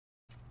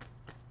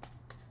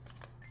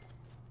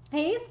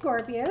Hey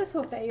Scorpios,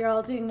 hope that you're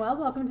all doing well.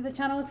 Welcome to the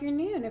channel if you're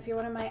new, and if you're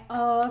one of my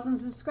awesome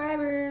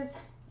subscribers,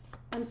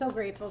 I'm so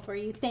grateful for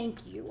you. Thank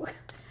you.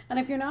 And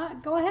if you're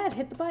not, go ahead,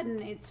 hit the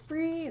button. It's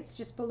free, it's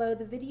just below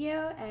the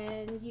video,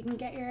 and you can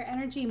get your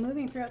energy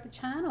moving throughout the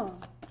channel.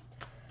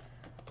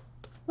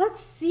 Let's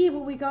see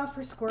what we got for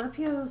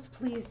Scorpios,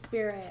 please,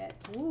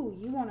 Spirit. Ooh,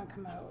 you want to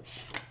come out.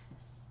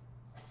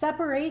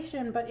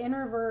 Separation, but in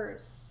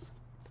reverse.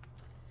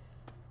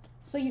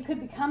 So you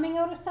could be coming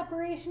out of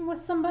separation with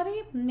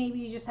somebody. Maybe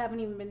you just haven't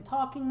even been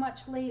talking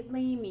much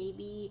lately.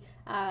 Maybe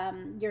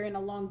you're in a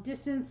long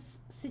distance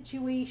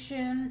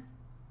situation.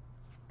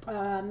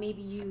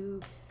 Maybe you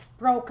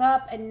broke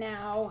up and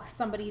now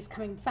somebody's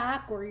coming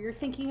back, or you're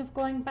thinking of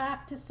going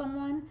back to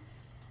someone.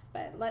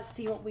 But let's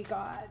see what we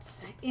got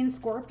in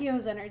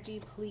Scorpio's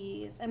energy,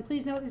 please. And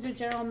please note these are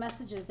general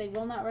messages. They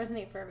will not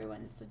resonate for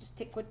everyone. So just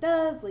take what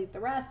does, leave the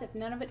rest. If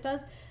none of it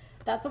does,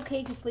 that's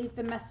okay. Just leave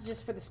the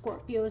messages for the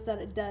Scorpios that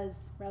it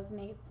does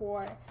resonate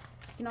for.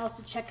 You can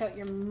also check out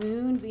your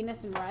moon,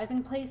 Venus, and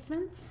rising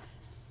placements.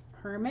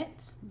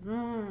 Hermit.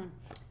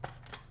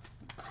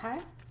 Okay.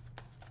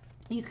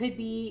 You could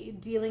be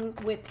dealing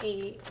with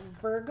a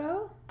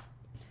Virgo.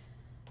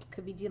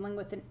 Could be dealing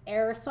with an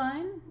air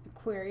sign,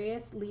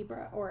 Aquarius,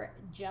 Libra, or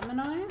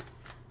Gemini.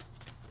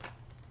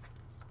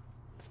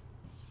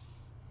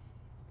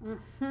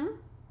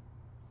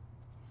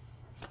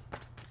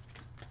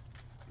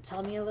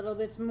 Tell me a little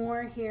bit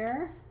more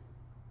here.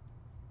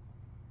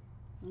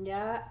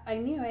 Yeah, I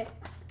knew it.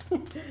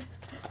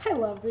 I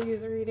love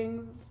these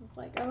readings. It's just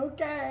like,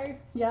 okay.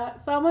 Yeah,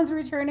 someone's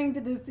returning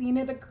to the scene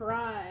of the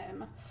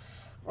crime.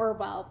 Or,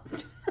 well,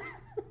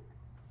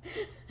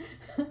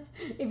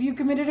 if you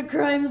committed a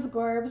crime,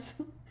 Scorps,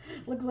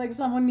 looks like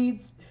someone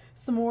needs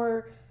some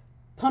more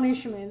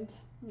punishment.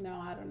 No,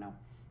 I don't know.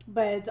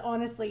 But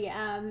honestly,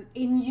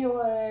 in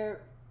your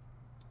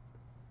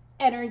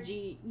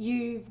energy,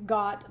 you've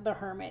got the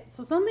Hermit.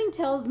 So something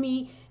tells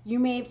me you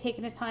may have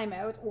taken a time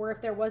out, or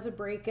if there was a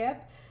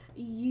breakup,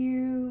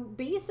 you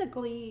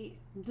basically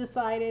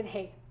decided,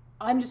 hey,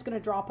 I'm just going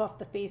to drop off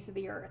the face of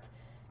the earth.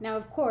 Now,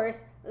 of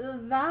course,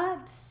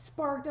 that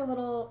sparked a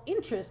little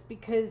interest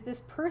because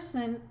this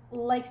person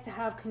likes to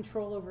have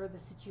control over the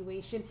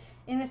situation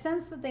in a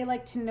sense that they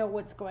like to know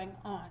what's going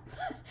on.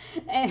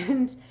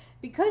 And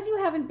because you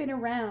haven't been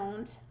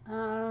around,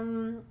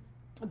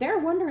 they're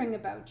wondering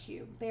about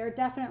you. They are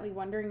definitely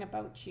wondering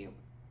about you.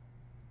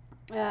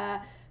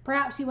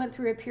 Perhaps you went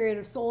through a period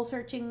of soul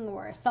searching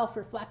or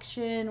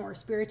self-reflection or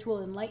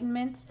spiritual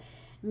enlightenment.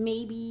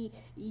 Maybe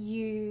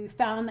you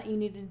found that you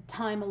needed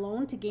time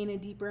alone to gain a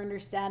deeper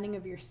understanding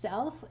of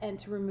yourself and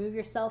to remove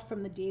yourself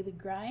from the daily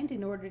grind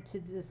in order to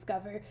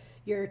discover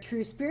your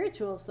true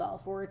spiritual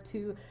self, or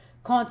to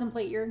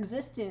contemplate your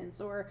existence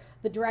or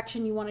the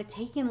direction you want to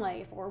take in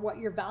life or what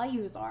your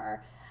values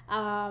are.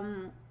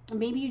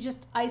 Maybe you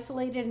just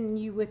isolated and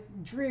you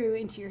withdrew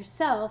into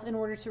yourself in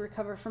order to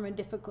recover from a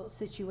difficult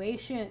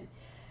situation.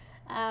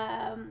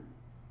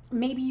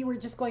 Maybe you were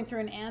just going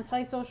through an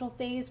antisocial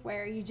phase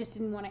where you just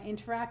didn't want to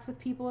interact with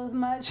people as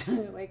much.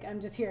 Like,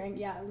 I'm just hearing,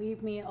 yeah,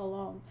 leave me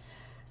alone.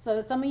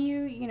 So some of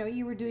you,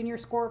 you were doing your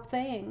Scorp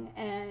thing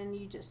and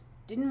you just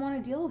didn't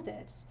want to deal with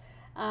it.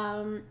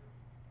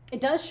 It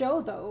does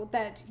show, though,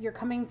 that you're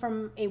coming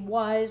from a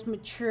wise,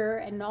 mature,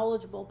 and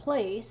knowledgeable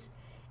place.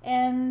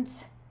 And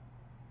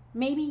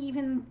maybe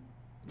even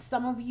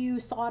some of you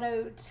sought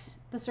out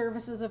the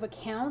services of a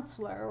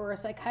counselor or a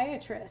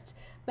psychiatrist.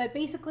 But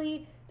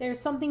basically, there's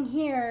something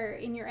here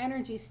in your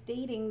energy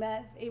stating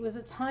that it was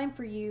a time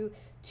for you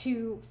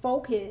to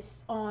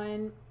focus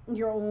on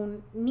your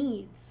own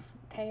needs.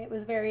 Okay, it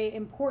was very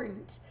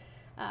important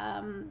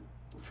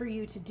for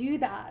you to do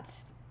that.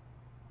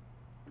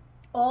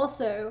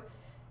 Also,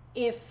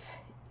 if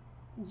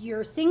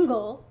you're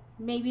single,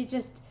 maybe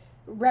just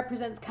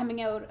represents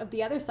coming out of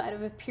the other side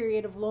of a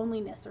period of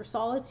loneliness or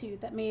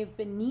solitude that may have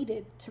been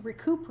needed to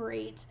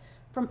recuperate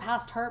from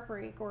past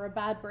heartbreak or a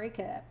bad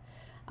breakup.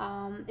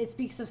 It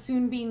speaks of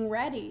soon being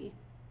ready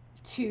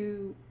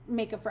to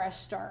make a fresh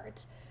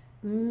start.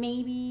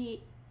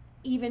 Maybe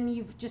even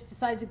you've just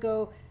decided to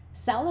go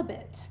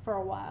celibate for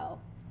a while,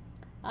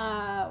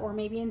 or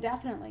maybe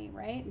indefinitely,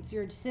 right? It's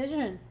your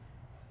decision.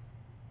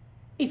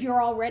 If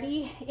you're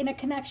already in a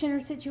connection or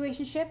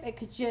situationship, it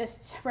could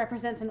just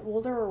represent an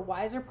older or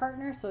wiser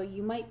partner. So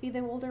you might be the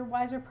older,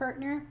 wiser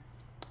partner.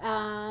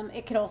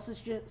 It could also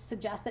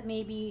suggest that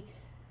maybe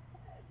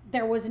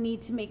there was a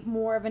need to make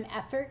more of an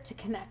effort to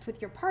connect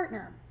with your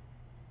partner.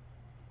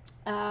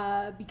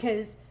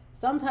 Because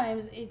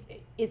sometimes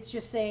it's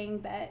just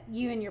saying that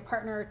you and your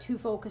partner are too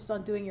focused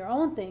on doing your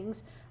own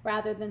things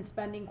rather than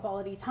spending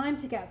quality time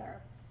together.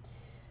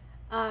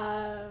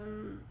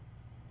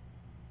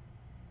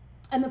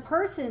 And the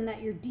person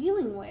that you're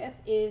dealing with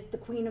is the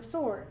Queen of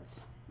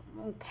Swords.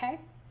 Okay?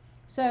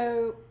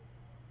 So,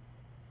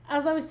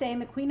 as I was saying,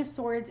 the Queen of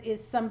Swords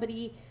is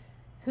somebody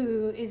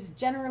who is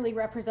generally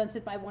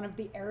represented by one of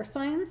the air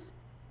signs.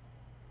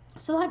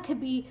 So that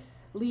could be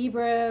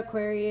Libra,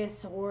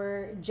 Aquarius,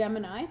 or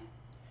Gemini.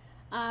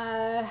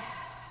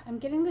 I'm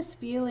getting this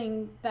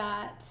feeling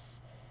that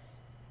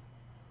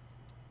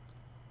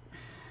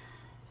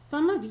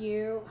some of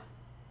you,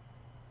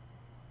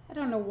 I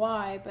don't know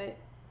why, but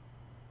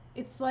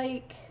it's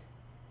like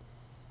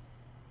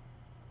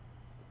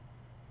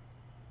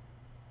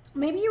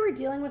maybe you were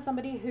dealing with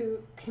somebody who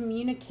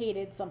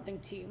communicated something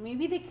to you.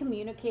 Maybe they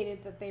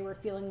communicated that they were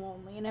feeling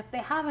lonely. And if they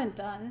haven't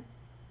done,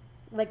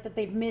 like that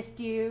they've missed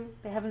you,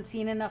 they haven't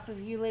seen enough of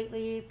you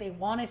lately, they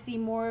want to see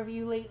more of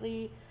you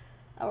lately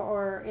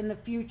or in the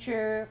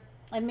future.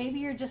 And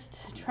maybe you're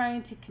just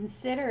trying to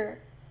consider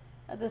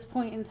at this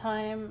point in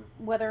time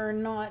whether or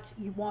not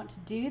you want to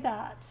do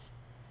that.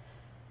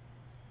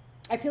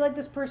 I feel like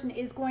this person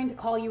is going to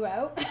call you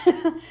out.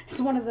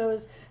 It's one of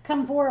those,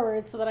 come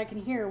forward so that I can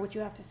hear what you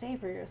have to say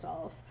for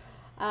yourself.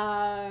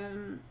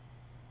 And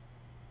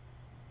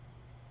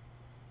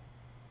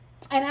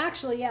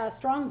actually, yeah,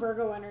 strong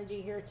Virgo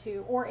energy here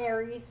too, or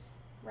Aries,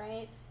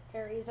 right?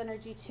 Aries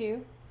energy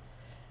too.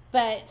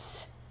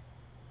 But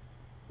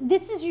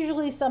this is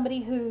usually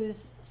somebody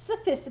who's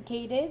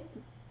sophisticated,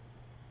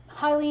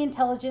 highly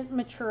intelligent,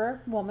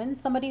 mature woman,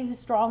 somebody who's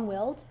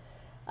strong-willed,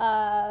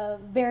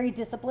 very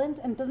disciplined,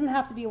 and doesn't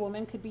have to be a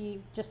woman, could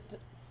be just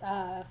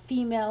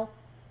female,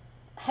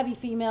 heavy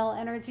female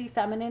energy,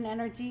 feminine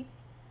energy.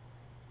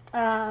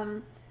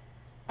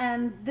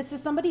 And this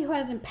is somebody who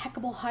has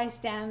impeccable high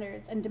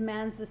standards and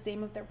demands the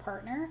same of their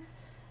partner.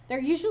 They're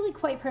usually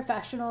quite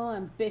professional,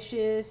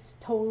 ambitious,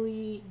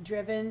 totally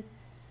driven,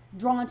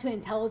 drawn to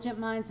intelligent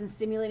minds and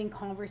stimulating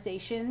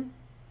conversation.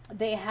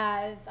 They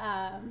have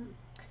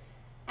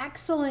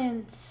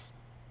excellent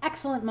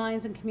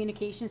minds and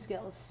communication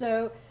skills.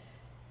 So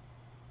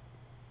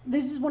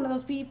this is one of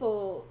those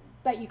people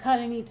that you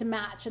kind of need to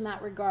match in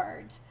that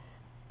regard.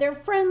 They're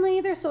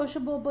friendly, they're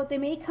sociable, but they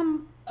may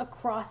come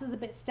across as a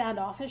bit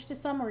standoffish to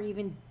some, or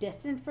even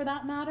distant for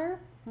that matter.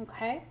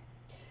 Okay.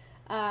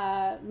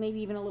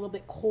 Maybe even a little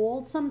bit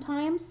cold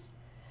sometimes.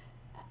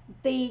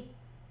 They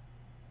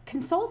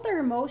consult their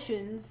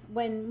emotions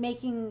when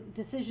making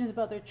decisions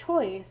about their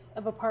choice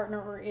of a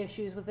partner or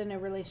issues within a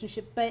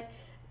relationship, but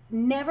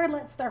never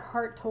lets their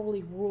heart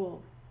totally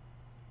rule.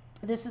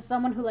 This is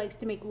someone who likes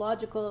to make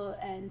logical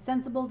and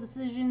sensible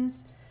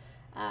decisions.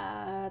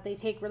 They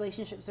take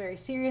relationships very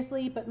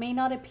seriously, but may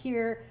not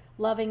appear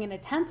loving and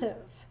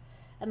attentive.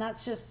 And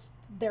that's just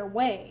their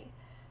way.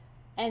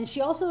 And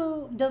she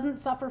also doesn't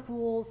suffer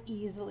fools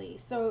easily.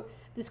 So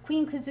this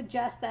queen could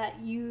suggest that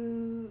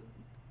you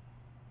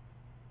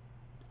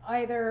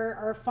either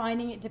are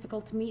finding it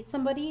difficult to meet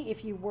somebody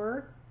if you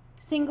were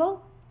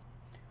single,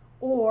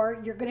 or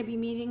you're going to be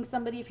meeting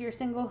somebody if you're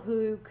single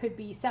who could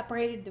be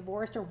separated,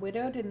 divorced, or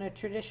widowed in a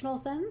traditional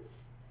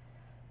sense.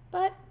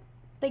 But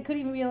they could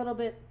even be a little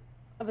bit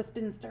of a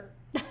spinster.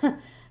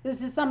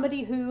 This is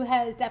somebody who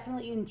has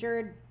definitely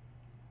endured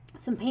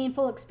some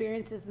painful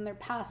experiences in their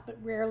past, but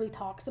rarely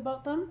talks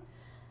about them.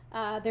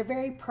 They're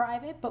very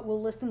private, but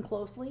will listen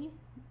closely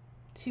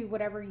to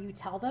whatever you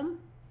tell them.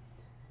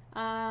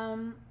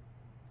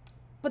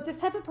 But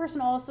this type of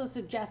person also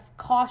suggests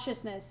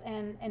cautiousness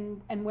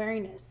and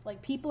wariness.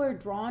 Like, people are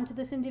drawn to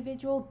this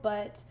individual,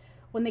 but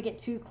when they get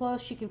too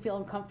close, she can feel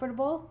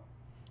uncomfortable,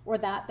 or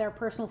that their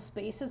personal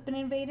space has been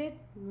invaded.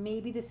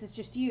 Maybe this is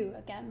just you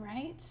again,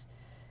 right?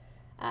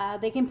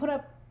 They can put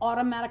up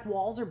automatic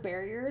walls or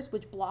barriers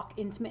which block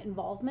intimate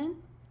involvement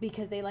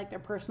because they like their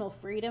personal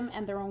freedom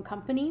and their own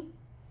company.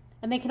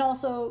 And they can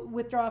also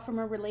withdraw from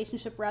a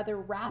relationship rather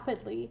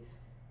rapidly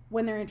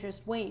when their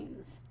interest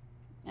wanes.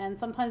 And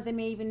sometimes they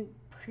may even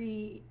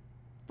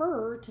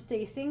prefer to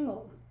stay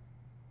single.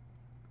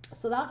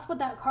 So that's what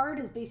that card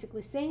is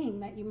basically saying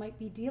that you might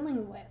be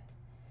dealing with.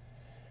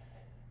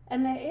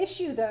 And the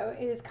issue, though,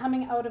 is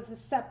coming out of the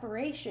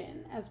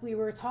separation, as we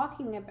were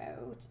talking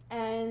about.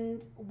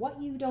 And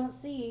what you don't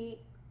see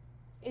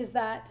is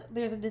that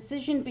there's a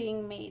decision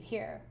being made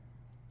here.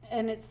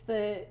 And it's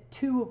the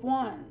Two of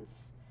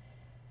Wands.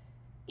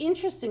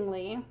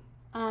 Interestingly,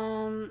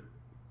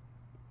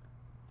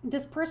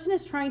 this person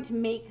is trying to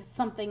make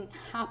something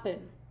happen.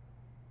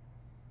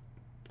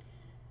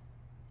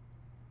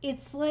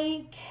 It's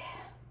like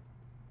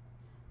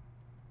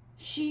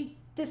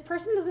this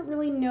person doesn't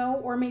really know,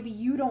 or maybe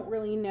you don't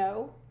really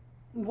know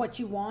what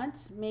you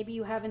want. Maybe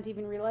you haven't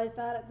even realized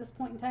that at this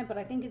point in time, but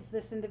I think it's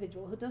this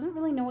individual who doesn't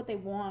really know what they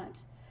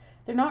want.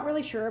 They're not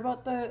really sure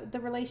about the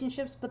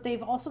relationships, but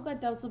they've also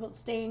got doubts about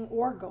staying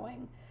or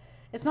going.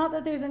 It's not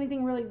that there's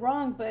anything really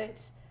wrong,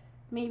 but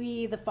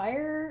maybe the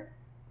fire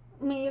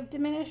may have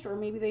diminished, or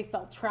maybe they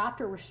felt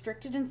trapped or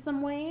restricted in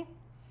some way,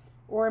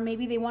 or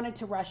maybe they wanted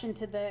to rush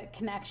into the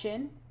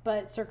connection,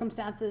 but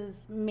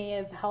circumstances may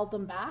have held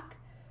them back,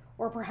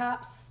 or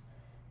perhaps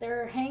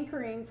they're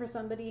hankering for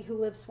somebody who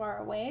lives far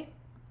away.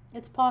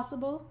 It's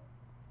possible.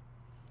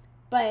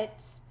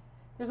 But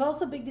there's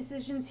also big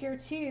decisions here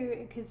too.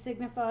 It could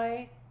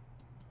signify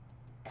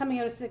coming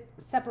out of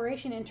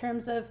separation in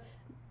terms of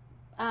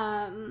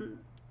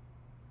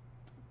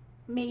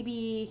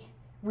maybe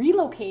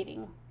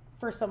relocating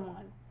for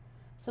someone.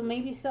 So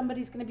maybe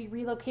somebody's going to be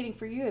relocating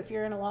for you if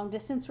you're in a long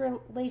distance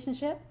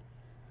relationship.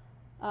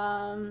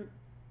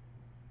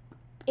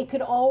 It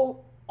could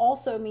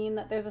also mean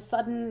that there's a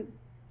sudden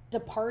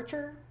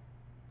departure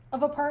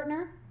of a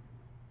partner.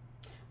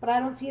 But I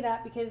don't see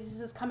that because this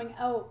is coming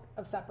out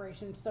of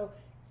separation. So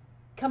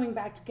coming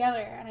back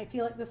together. And I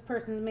feel like this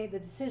person's made the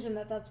decision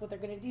that that's what they're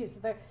going to do. So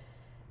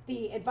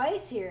the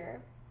advice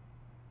here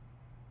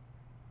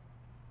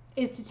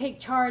is to take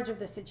charge of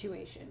the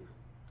situation.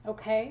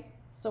 Okay?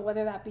 So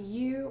whether that be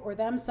you or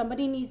them,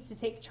 somebody needs to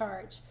take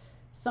charge.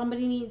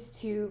 Somebody needs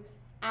to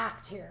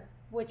act here,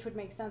 which would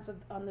make sense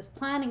on this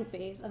planning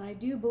phase. And I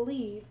do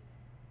believe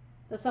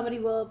that somebody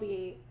will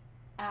be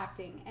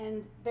acting,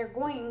 and they're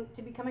going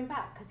to be coming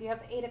back because you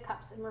have the 8 of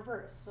Cups in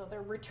reverse. So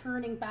they're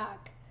returning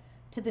back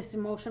to this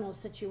emotional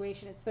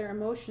situation. It's their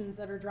emotions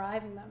that are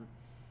driving them.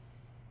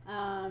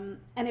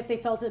 And if they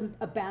felt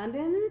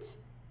abandoned,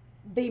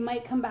 they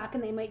might come back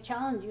and they might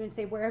challenge you and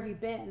say, where have you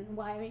been?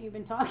 Why haven't you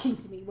been talking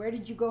to me? Where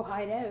did you go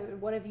hide out?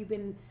 What have you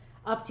been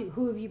up to?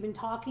 Who have you been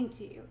talking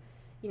to?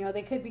 You know,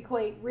 they could be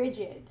quite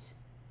rigid.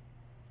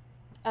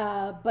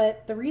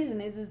 But the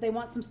reason is they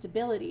want some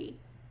stability.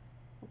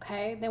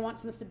 Okay? They want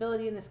some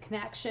stability in this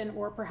connection,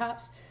 or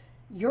perhaps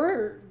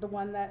you're the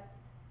one that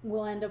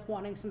will end up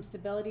wanting some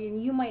stability,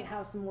 and you might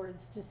have some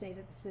words to say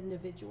to this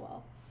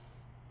individual.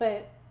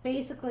 But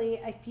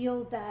basically, I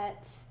feel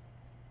that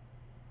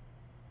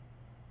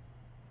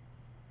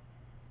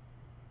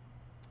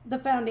the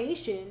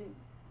foundation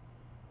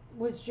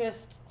was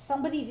just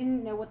somebody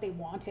didn't know what they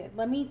wanted.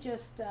 Let me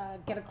just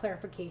get a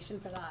clarification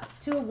for that.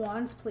 2 of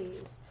Wands,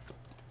 please.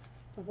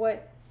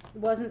 What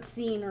wasn't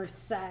seen or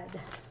said.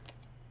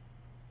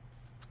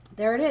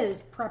 There it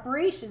is.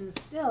 Preparation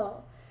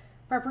still.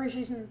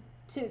 Preparation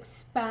to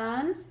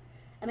expand.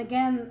 And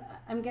again,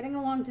 I'm getting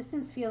a long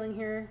distance feeling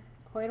here.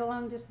 Quite a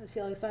long distance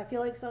feeling. So I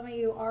feel like some of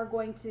you are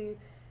going to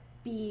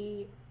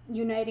be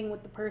uniting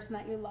with the person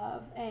that you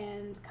love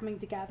and coming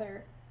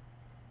together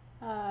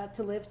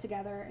to live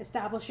together,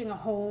 establishing a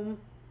home,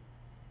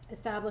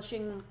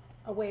 establishing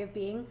a way of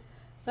being.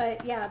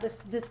 But yeah,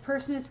 this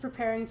person is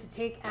preparing to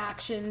take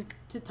action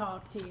to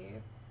talk to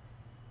you.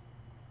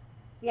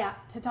 Yeah,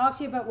 to talk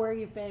to you about where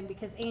you've been,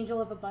 because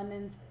Angel of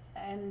Abundance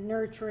and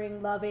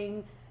nurturing,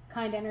 loving,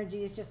 kind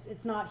energy is just,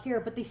 it's not here,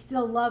 but they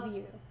still love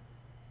you.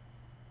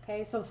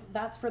 Okay, so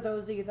that's for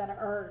those of you that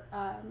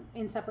are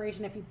in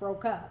separation if you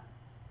broke up.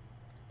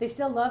 They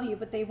still love you,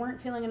 but they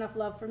weren't feeling enough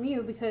love from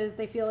you because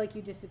they feel like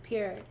you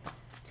disappeared.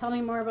 Tell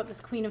me more about this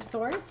Queen of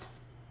Swords.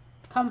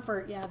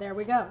 Comfort, yeah, there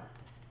we go.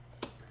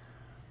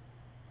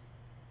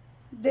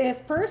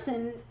 This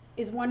person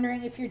is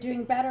wondering if you're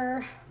doing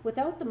better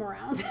without them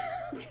around,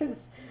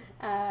 because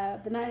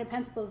the 9 of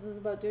Pentacles is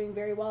about doing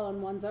very well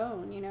on one's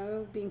own, you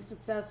know, being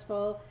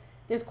successful.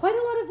 There's quite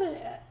a lot of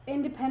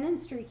independent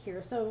streak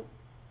here, so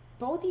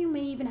both of you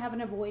may even have an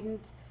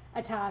avoidant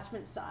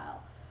attachment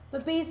style.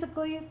 But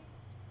basically,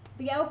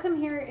 the outcome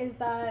here is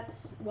that,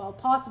 well,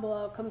 possible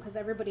outcome, because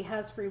everybody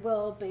has free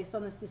will based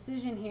on this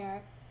decision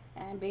here,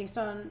 and based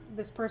on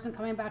this person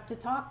coming back to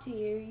talk to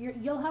you,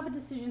 you'll have a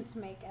decision to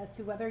make as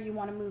to whether you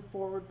want to move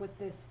forward with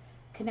this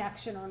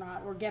connection or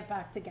not, or get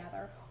back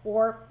together.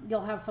 Or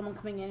you'll have someone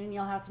coming in and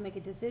you'll have to make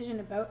a decision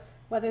about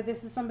whether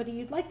this is somebody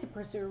you'd like to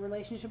pursue a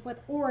relationship with,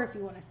 or if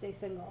you want to stay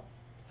single.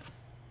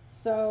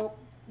 So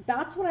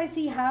that's what I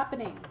see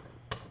happening.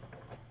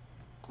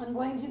 I'm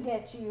going to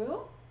get you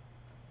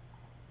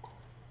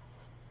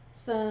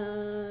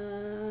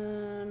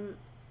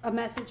a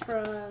message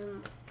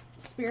from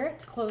Spirit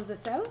to close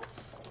this out.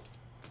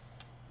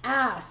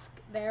 Ask.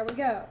 There we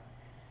go.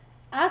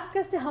 Ask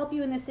us to help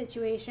you in this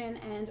situation,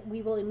 and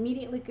we will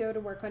immediately go to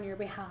work on your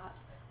behalf.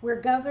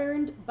 We're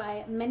governed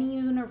by many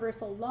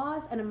universal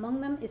laws, and among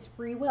them is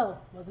free will.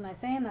 Wasn't I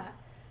saying that?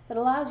 That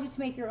allows you to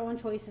make your own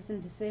choices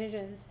and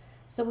decisions.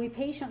 So we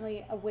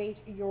patiently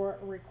await your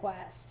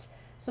request.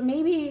 So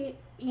maybe,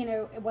 you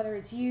know, whether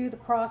it's you, the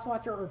cross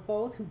watcher, or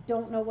both who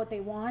don't know what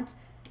they want,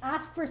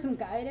 ask for some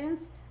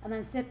guidance and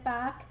then sit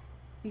back,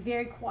 be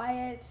very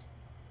quiet,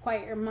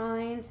 quiet your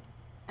mind,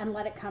 and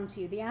let it come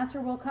to you. The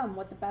answer will come,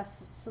 what the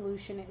best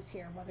solution is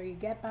here, whether you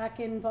get back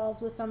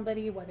involved with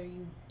somebody, whether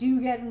you do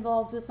get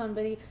involved with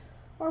somebody,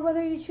 or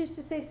whether you choose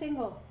to stay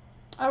single.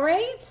 All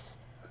right?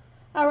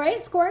 All right,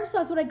 Scorps,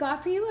 that's what I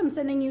got for you. I'm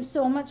sending you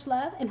so much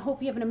love and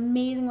hope you have an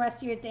amazing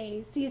rest of your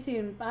day. See you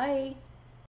soon. Bye.